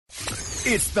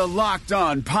It's the Locked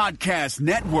On Podcast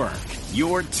Network,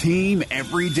 your team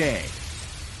every day.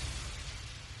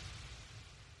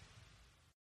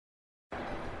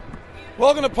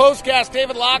 Welcome to POSTCAST.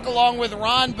 David Locke along with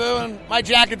Ron Boone. My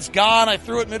jacket's gone. I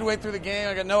threw it midway through the game.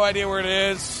 I got no idea where it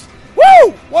is.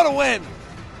 Woo! What a win.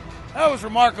 That was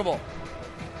remarkable.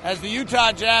 As the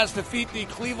Utah Jazz defeat the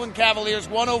Cleveland Cavaliers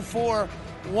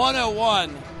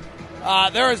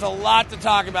 104-101. There is a lot to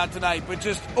talk about tonight, but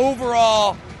just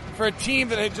overall, for a team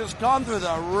that had just gone through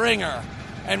the ringer,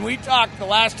 and we talked the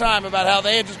last time about how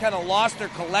they had just kind of lost their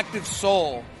collective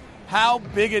soul. How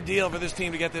big a deal for this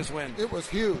team to get this win? It was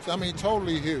huge. I mean,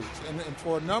 totally huge. And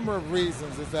for a number of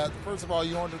reasons is that, first of all,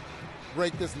 you want to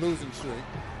break this losing streak.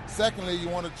 Secondly, you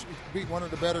want to beat one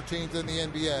of the better teams in the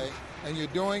NBA, and you're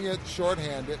doing it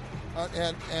shorthanded.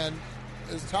 And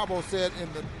as Tabo said in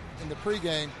the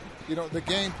pregame, you know, the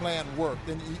game plan worked.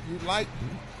 And you like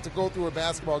to go through a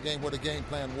basketball game where the game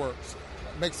plan works.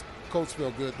 It makes coach feel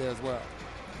good there as well.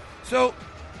 So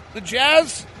the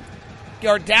Jazz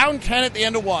are down 10 at the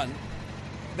end of one.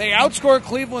 They outscored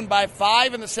Cleveland by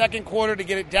 5 in the second quarter to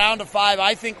get it down to 5,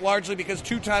 I think largely because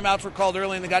 2 timeouts were called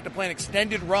early and they got to play an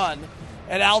extended run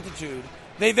at altitude.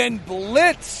 They then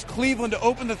blitzed Cleveland to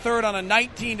open the third on a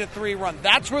 19-3 run.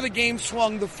 That's where the game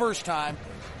swung the first time.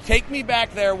 Take me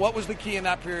back there. What was the key in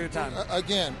that period of time?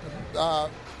 Again,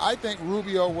 I think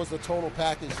Rubio was a total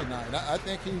package tonight. I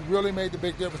think he really made the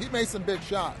big difference. He made some big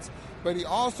shots, but he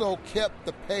also kept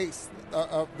the pace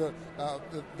of the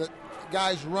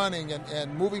guys running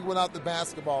and moving without the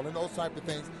basketball and those type of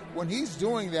things. When he's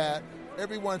doing that,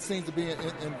 everyone seems to be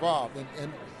involved.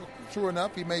 And true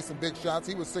enough, he made some big shots.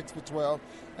 He was 6 for 12,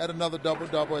 had another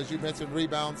double-double, as you mentioned,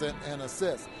 rebounds and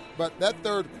assists. But that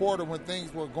third quarter, when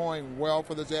things were going well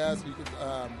for the Jazz, you could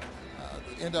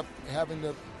end up having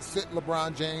to sit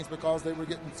LeBron James because they were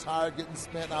getting tired, getting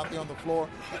spent out there on the floor.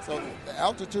 So the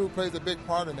altitude plays a big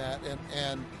part in that.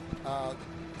 And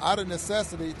out of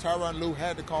necessity, Tyronn Lue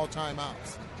had to call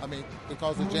timeouts. I mean,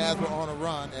 because the Jazz were on a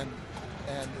run,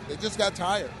 and they just got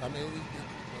tired. I mean,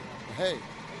 hey,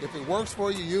 if it works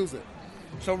for you, use it.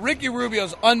 So Ricky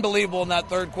Rubio's unbelievable in that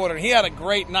third quarter. He had a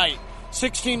great night.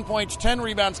 16 points, 10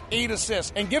 rebounds, 8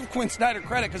 assists. And give Quinn Snyder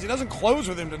credit because he doesn't close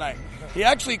with him tonight. He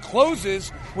actually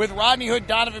closes with Rodney Hood,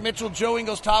 Donovan Mitchell, Joe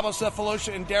Ingles, Thabo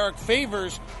Sefolosha, and Derek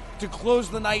Favors to close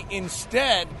the night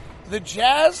instead. The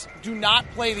Jazz do not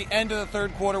play the end of the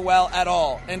third quarter well at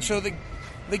all. And so the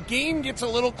game gets a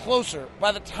little closer.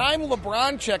 By the time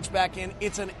LeBron checks back in,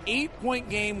 it's an 8-point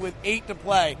game with 8 to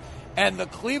play. And the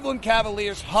Cleveland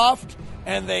Cavaliers huffed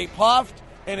and they puffed,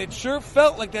 and it sure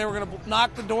felt like they were going to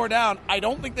knock the door down. I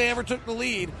don't think they ever took the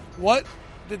lead. What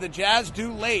did the Jazz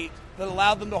do late that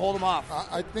allowed them to hold them off?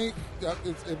 I think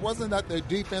it wasn't that their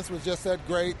defense was just that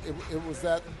great. It was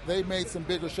that they made some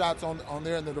bigger shots on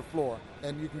their end of the floor.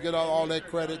 And you can get all that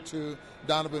credit to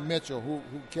Donovan Mitchell, who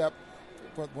kept,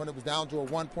 when it was down to a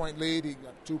 1-point lead, he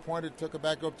got 2-pointer, took it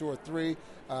back up to a 3,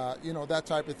 that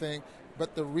type of thing.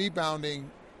 But the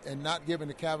rebounding and not giving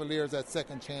the Cavaliers that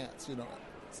second chance,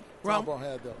 Tabo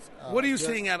had those. What are you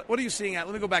seeing at? What are you seeing at?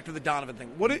 Let me go back to the Donovan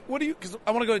thing. What do you? Because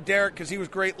I want to go to Derek because he was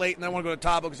great late, and I want to go to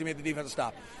Tabo because he made the defensive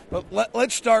stop. But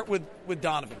let's start with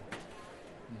Donovan.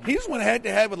 He just went head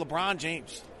to head with LeBron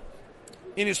James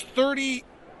in his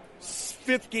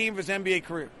 35th game of his NBA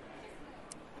career.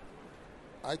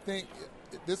 I think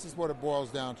this is what it boils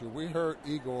down to. We heard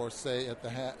Igor say at the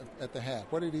half.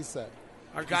 What did he say?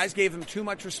 Our guys gave him too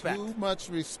much respect. Too much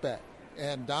respect.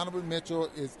 And Donovan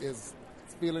Mitchell is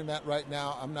feeling that right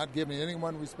now. I'm not giving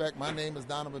anyone respect. My name is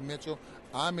Donovan Mitchell.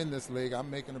 I'm in this league. I'm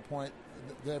making a point.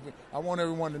 I want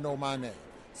everyone to know my name.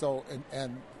 So,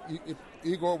 and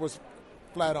Igor was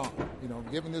flat on,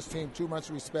 giving this team too much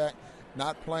respect,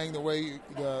 not playing the way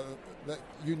that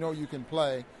you can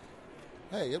play.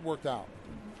 Hey, it worked out.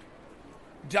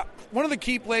 One of the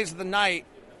key plays of the night,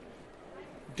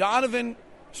 Donovan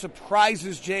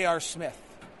surprises J.R. Smith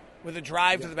with a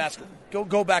drive to the basket.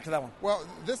 Go back to that one. Well,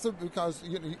 this is because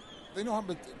they know how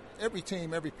much, every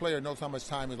team, every player knows how much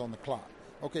time is on the clock.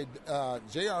 Okay,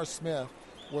 J.R. Smith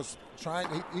was trying.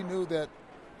 He knew that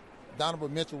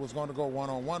Donovan Mitchell was going to go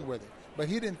one-on-one with him, but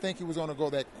he didn't think he was going to go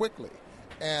that quickly.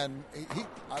 And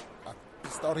I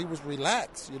just thought he was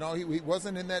relaxed. He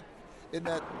wasn't in that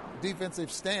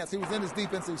defensive stance. He was in his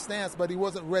defensive stance, but he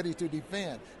wasn't ready to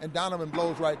defend. And Donovan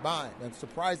blows right by him and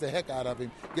surprised the heck out of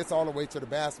him, gets all the way to the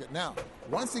basket. Now,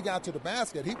 once he got to the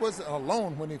basket, he wasn't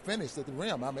alone when he finished at the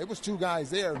rim. I mean, it was 2 guys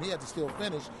there, and he had to still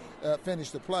finish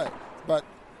the play. But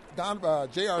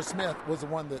J.R. Smith was the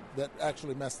one that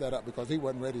actually messed that up because he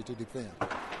wasn't ready to defend.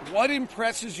 What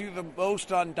impresses you the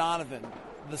most on Donovan?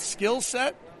 The skill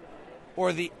set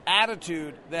or the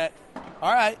attitude that,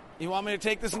 all right, you want me to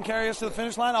take this and carry us to the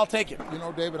finish line? I'll take it. You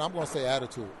know, David, I'm going to say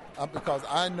attitude because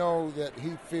I know that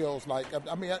he feels like,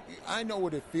 I know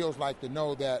what it feels like to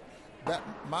know that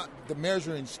the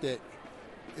measuring stick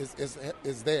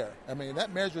is there. I mean,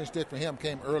 that measuring stick for him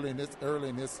came early in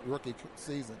this rookie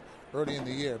season, early in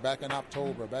the year, back in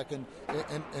October, back in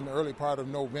the early part of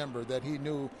November, that he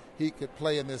knew he could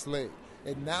play in this league.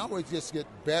 And now it just gets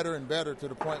better and better to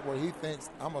the point where he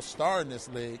thinks, I'm a star in this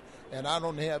league, and I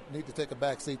don't need to take a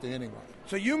back seat to anyone.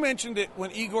 So you mentioned it when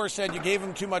Igor said you gave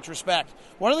him too much respect.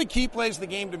 One of the key plays of the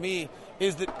game to me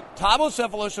is that Thabo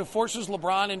Sefolosha forces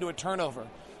LeBron into a turnover.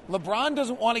 LeBron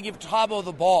doesn't want to give Thabo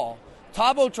the ball.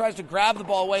 Thabo tries to grab the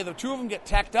ball away. The two of them get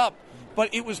tacked up.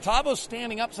 But it was Thabo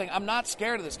standing up saying, I'm not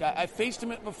scared of this guy. I faced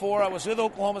him before. I was with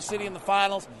Oklahoma City in the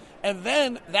finals. And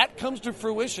then that comes to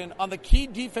fruition on the key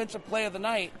defensive play of the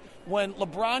night when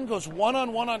LeBron goes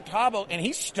one-on-one on Thabo, and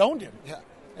he stoned him. Yeah.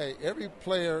 Hey, every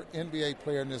player, NBA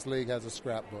player in this league has a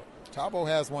scrapbook. Thabo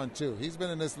has one, too. He's been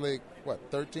in this league,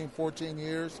 13, 14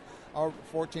 years? Or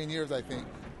 14 years, I think.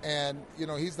 And, you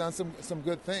know, he's done some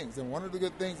good things. And one of the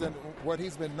good things and what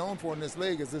he's been known for in this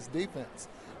league is his defense.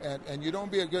 And you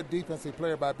don't be a good defensive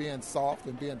player by being soft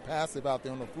and being passive out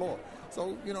there on the floor.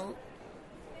 So, you know,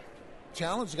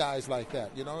 challenge guys like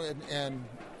that, you know. And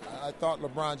I thought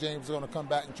LeBron James was going to come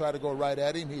back and try to go right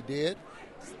at him. He did.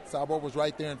 Thabo was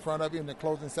right there in front of him in the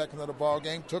closing seconds of the ball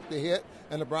game, took the hit,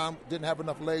 and LeBron didn't have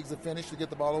enough legs to finish to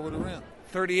get the ball over the rim.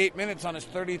 38 minutes on his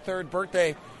 33rd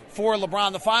birthday for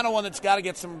LeBron. The final one that's got to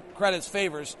get some credit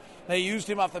Favors. They used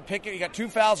him off the pick. He got 2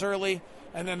 fouls early,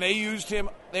 and then they used him.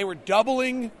 They were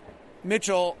doubling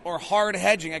Mitchell or hard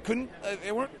hedging. I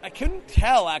couldn't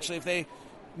tell actually if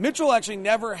Mitchell actually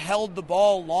never held the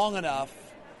ball long enough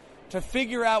to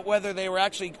figure out whether they were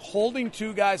actually holding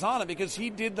 2 guys on him, because he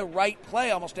did the right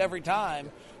play almost every time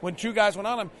when 2 guys went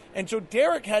on him. And so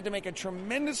Derek had to make a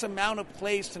tremendous amount of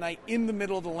plays tonight in the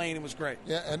middle of the lane. It was great.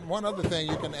 Yeah, and one other thing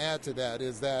you can add to that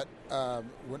is that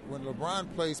when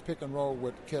LeBron plays pick and roll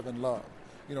with Kevin Love,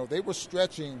 you know, they were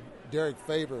stretching Derek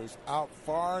Favors out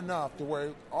far enough to where it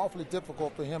was awfully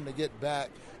difficult for him to get back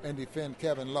and defend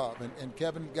Kevin Love. And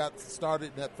Kevin got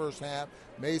started in that first half,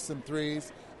 made some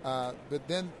threes, but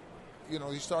then, you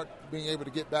know, you start being able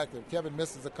to get back there. Kevin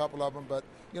misses a couple of them, but,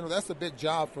 you know, that's a big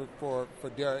job for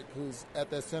Derek, who's at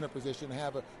that center position,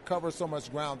 to cover so much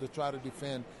ground to try to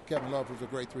defend Kevin Love, who's a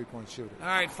great three-point shooter. All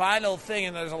right, final thing,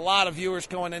 and there's a lot of viewers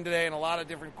going in today and a lot of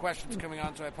different questions coming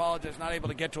on, so I apologize, not able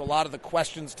to get to a lot of the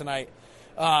questions tonight.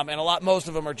 And most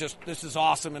of them are just, this is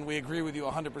awesome, and we agree with you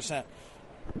 100%.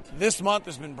 This month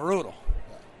has been brutal.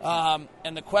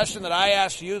 And the question that I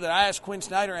asked you, that I asked Quinn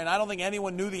Snyder, and I don't think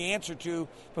anyone knew the answer to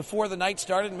before the night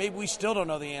started, and maybe we still don't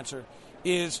know the answer,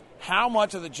 is how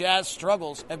much of the Jazz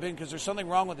struggles have been because there's something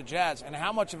wrong with the Jazz, and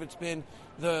how much of it's been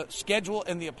the schedule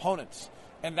and the opponents.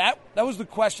 And that was the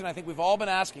question I think we've all been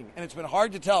asking, and it's been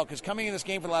hard to tell because coming in this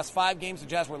game for the last 5 games, the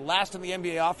Jazz were last in the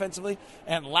NBA offensively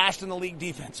and last in the league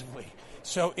defensively.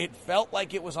 So it felt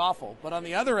like it was awful. But on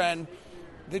the other end,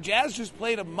 the Jazz just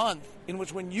played a month in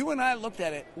which when you and I looked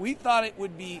at it, we thought it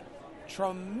would be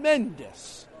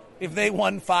tremendous if they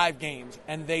won 5 games,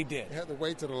 and they did. They had to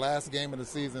wait to the last game of the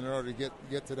season in order to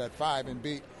get to that 5 and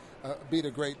beat a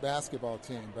great basketball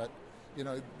team. But, you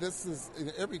know,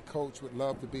 every coach would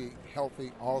love to be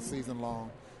healthy all season long.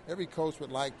 Every coach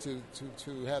would like to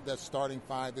have that starting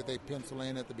 5 that they pencil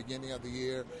in at the beginning of the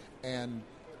year and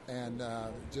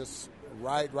just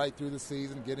ride right through the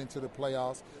season, get into the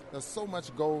playoffs. There's so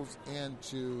much goes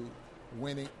into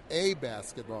winning a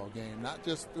basketball game, not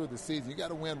just through the season. You got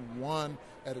to win one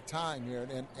at a time here,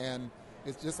 and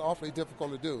it's just awfully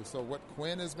difficult to do. So what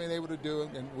Quinn has been able to do,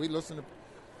 and we listen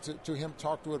to him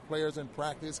talk to the players in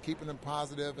practice, keeping them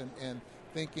positive and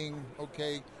thinking,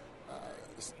 okay,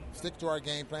 stick to our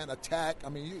game plan, attack. I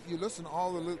mean, you listen to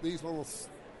all of these little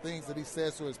things that he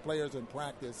says to his players in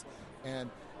practice, and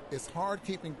it's hard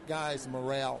keeping guys'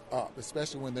 morale up,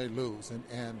 especially when they lose.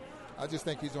 And I just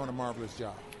think he's doing a marvelous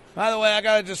job. By the way, I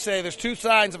got to just say, there's 2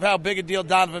 signs of how big a deal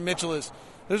Donovan Mitchell is.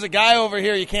 There's a guy over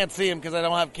here, you can't see him because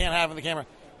I can't have him in the camera,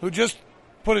 who just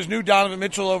put his new Donovan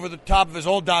Mitchell over the top of his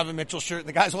old Donovan Mitchell shirt.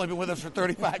 The guy's only been with us for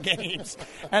 35 games.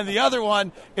 And the other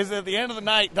one is at the end of the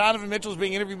night, Donovan Mitchell's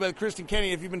being interviewed by Kristen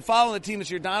Kenny. If you've been following the team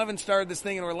this year, Donovan started this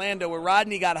thing in Orlando where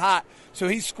Rodney got hot, so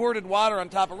he squirted water on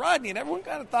top of Rodney, and everyone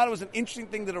kind of thought it was an interesting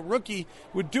thing that a rookie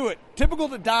would do it. Typical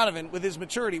to Donovan with his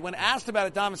maturity. When asked about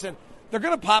it, Donovan said, they're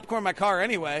going to popcorn my car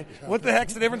anyway. What the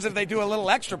heck's the difference if they do a little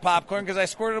extra popcorn because I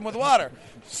squirted them with water?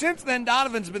 Since then,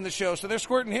 Donovan's been the show, so they're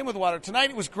squirting him with water. Tonight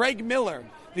it was Greg Miller,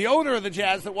 the owner of the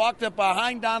Jazz, that walked up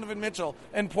behind Donovan Mitchell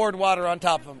and poured water on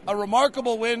top of him. A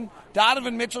remarkable win.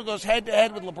 Donovan Mitchell goes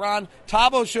head-to-head with LeBron.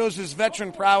 Thabo shows his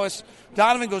veteran prowess.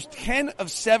 Donovan goes 10 of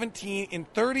 17 in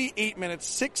 38 minutes,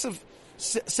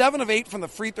 7 of 8 from the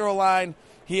free throw line.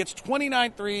 He hits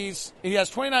 29 threes. He has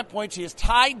 29 points. He has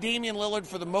tied Damian Lillard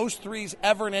for the most threes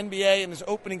ever in NBA in his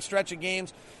opening stretch of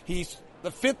games. He's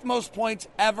the 5th most points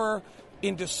ever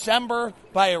in December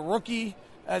by a rookie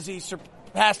as he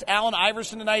surpassed Allen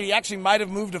Iverson tonight. He actually might have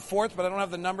moved to 4th, but I don't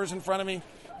have the numbers in front of me.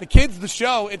 The kid's the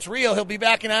show. It's real. He'll be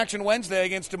back in action Wednesday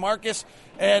against DeMarcus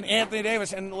and Anthony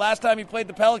Davis. And the last time he played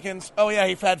the Pelicans, he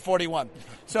had 41.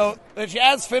 So the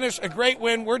Jazz finished a great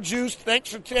win. We're juiced.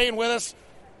 Thanks for staying with us.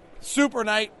 Super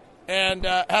night, and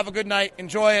have a good night.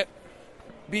 Enjoy it.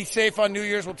 Be safe on New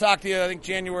Year's. We'll talk to you, I think,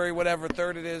 January,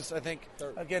 3rd it is,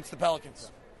 against the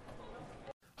Pelicans.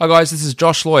 Hi guys, this is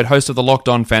Josh Lloyd, host of the Locked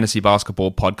On Fantasy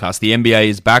Basketball podcast. The NBA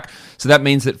is back, so that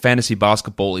means that fantasy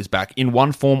basketball is back in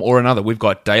one form or another. We've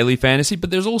got daily fantasy,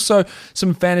 but there's also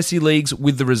some fantasy leagues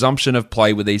with the resumption of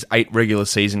play with these 8 regular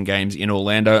season games in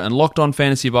Orlando, and Locked On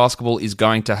Fantasy Basketball is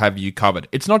going to have you covered.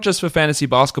 It's not just for fantasy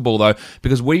basketball though,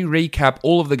 because we recap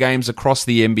all of the games across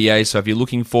the NBA, so if you're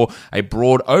looking for a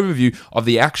broad overview of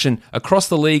the action across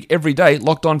the league every day,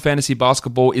 Locked On Fantasy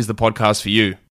Basketball is the podcast for you.